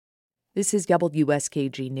This is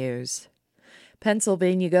WSKG News.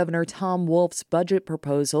 Pennsylvania Governor Tom Wolf's budget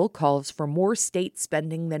proposal calls for more state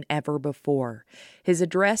spending than ever before. His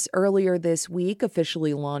address earlier this week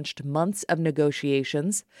officially launched months of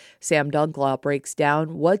negotiations. Sam Dunklau breaks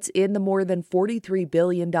down what's in the more than $43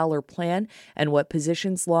 billion plan and what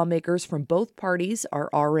positions lawmakers from both parties are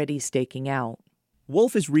already staking out.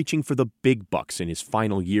 Wolf is reaching for the big bucks in his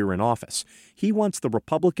final year in office. He wants the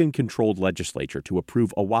Republican-controlled legislature to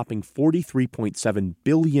approve a whopping $43.7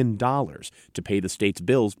 billion to pay the state's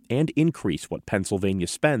bills and increase what Pennsylvania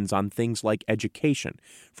spends on things like education.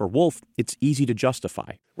 For Wolf, it's easy to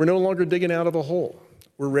justify. We're no longer digging out of a hole.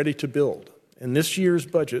 We're ready to build. And this year's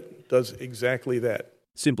budget does exactly that.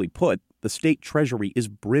 Simply put, the state treasury is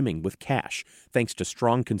brimming with cash. Thanks to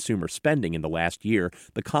strong consumer spending in the last year,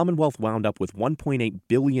 the Commonwealth wound up with $1.8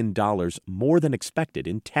 billion more than expected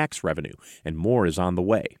in tax revenue, and more is on the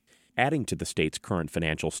way. Adding to the state's current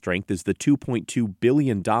financial strength is the $2.2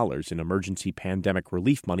 billion in emergency pandemic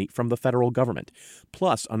relief money from the federal government.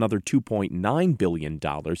 Plus, another $2.9 billion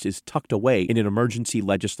is tucked away in an emergency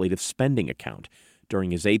legislative spending account.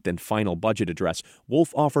 During his eighth and final budget address,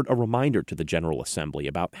 Wolf offered a reminder to the General Assembly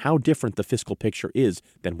about how different the fiscal picture is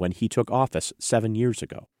than when he took office 7 years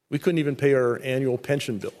ago. We couldn't even pay our annual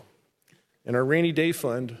pension bill. And our rainy day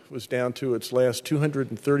fund was down to its last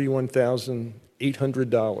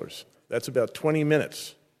 $231,800. That's about 20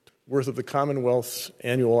 minutes worth of the Commonwealth's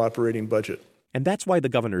annual operating budget. And that's why the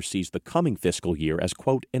governor sees the coming fiscal year as,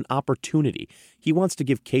 quote, an opportunity. He wants to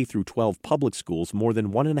give K-12 public schools more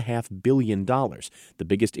than $1.5 billion, the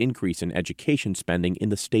biggest increase in education spending in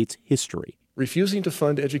the state's history. Refusing to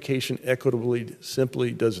fund education equitably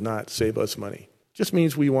simply does not save us money. It just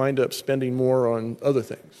means we wind up spending more on other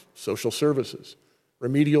things, social services,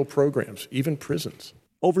 remedial programs, even prisons.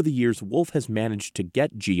 Over the years, Wolf has managed to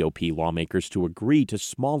get GOP lawmakers to agree to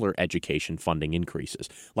smaller education funding increases,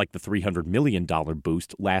 like the $300 million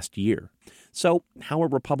boost last year. So, how are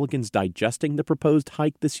Republicans digesting the proposed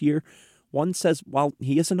hike this year? One says while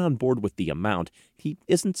he isn't on board with the amount, he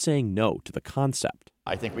isn't saying no to the concept.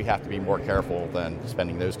 I think we have to be more careful than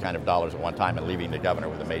spending those kind of dollars at one time and leaving the governor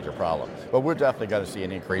with a major problem. But we're definitely going to see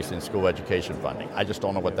an increase in school education funding. I just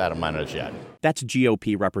don't know what that amount is yet. That's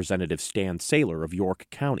GOP Representative Stan Saylor of York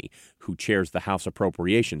County, who chairs the House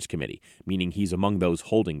Appropriations Committee, meaning he's among those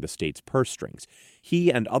holding the state's purse strings.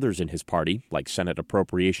 He and others in his party, like Senate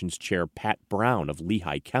Appropriations Chair Pat Brown of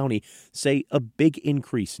Lehigh County, say a big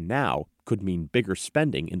increase now could mean bigger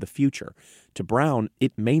spending in the future. To Brown,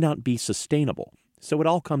 it may not be sustainable. So it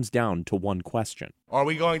all comes down to one question. Are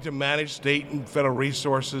we going to manage state and federal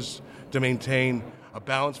resources to maintain a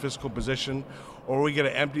balanced fiscal position, or are we going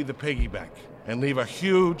to empty the piggy bank and leave a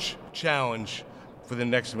huge challenge for the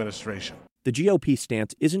next administration? The GOP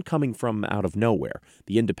stance isn't coming from out of nowhere.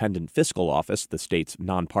 The Independent Fiscal Office, the state's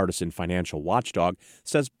nonpartisan financial watchdog,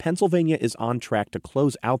 says Pennsylvania is on track to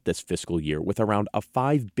close out this fiscal year with around a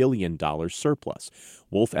 $5 billion surplus.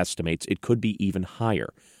 Wolf estimates it could be even higher.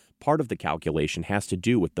 Part of the calculation has to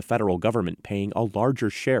do with the federal government paying a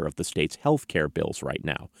larger share of the state's health care bills right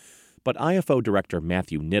now. But IFO Director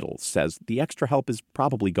Matthew Nittles says the extra help is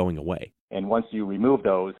probably going away. And once you remove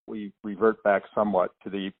those, we revert back somewhat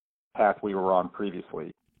to the path we were on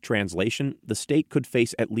previously. Translation, the state could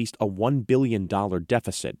face at least a $1 billion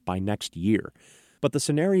deficit by next year. But the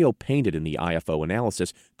scenario painted in the IFO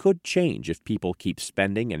analysis could change if people keep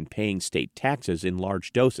spending and paying state taxes in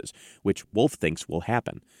large doses, which Wolf thinks will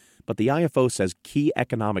happen. But the IFO says key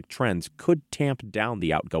economic trends could tamp down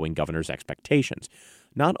the outgoing governor's expectations.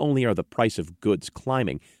 Not only are the price of goods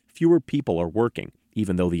climbing, fewer people are working,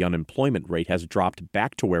 even though the unemployment rate has dropped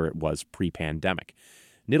back to where it was pre-pandemic.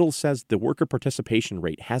 Nittles says the worker participation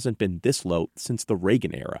rate hasn't been this low since the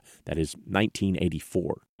Reagan era, that is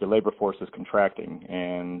 1984. The labor force is contracting,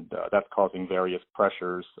 and that's causing various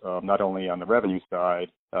pressures, not only on the revenue side,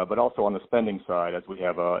 but also on the spending side, as we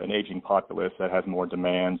have an aging populace that has more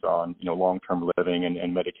demands on long-term living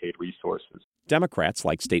and Medicaid resources. Democrats,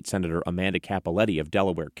 like State Senator Amanda Capoletti of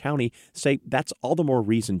Delaware County, say that's all the more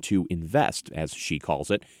reason to invest, as she calls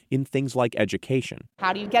it, in things like education.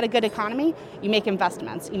 How do you get a good economy? You make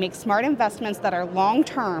investments. You make smart investments that are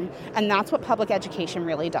long-term, and that's what public education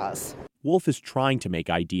really does. Wolf is trying to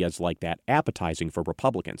make ideas like that appetizing for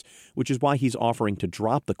Republicans, which is why he's offering to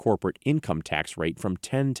drop the corporate income tax rate from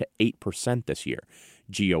 10% to 8% this year.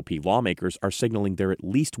 GOP lawmakers are signaling they're at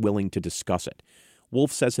least willing to discuss it.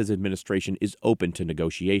 Wolf says his administration is open to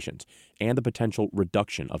negotiations and the potential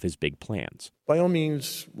reduction of his big plans. By all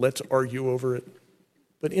means, let's argue over it.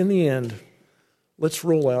 But in the end, let's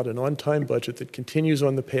roll out an on-time budget that continues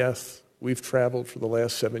on the path we've traveled for the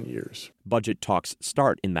last 7 years. Budget talks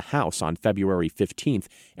start in the House on February 15th,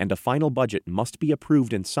 and a final budget must be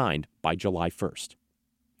approved and signed by July 1st.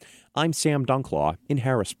 I'm Sam Dunklaw in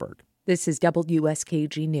Harrisburg. This is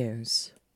WSKG News.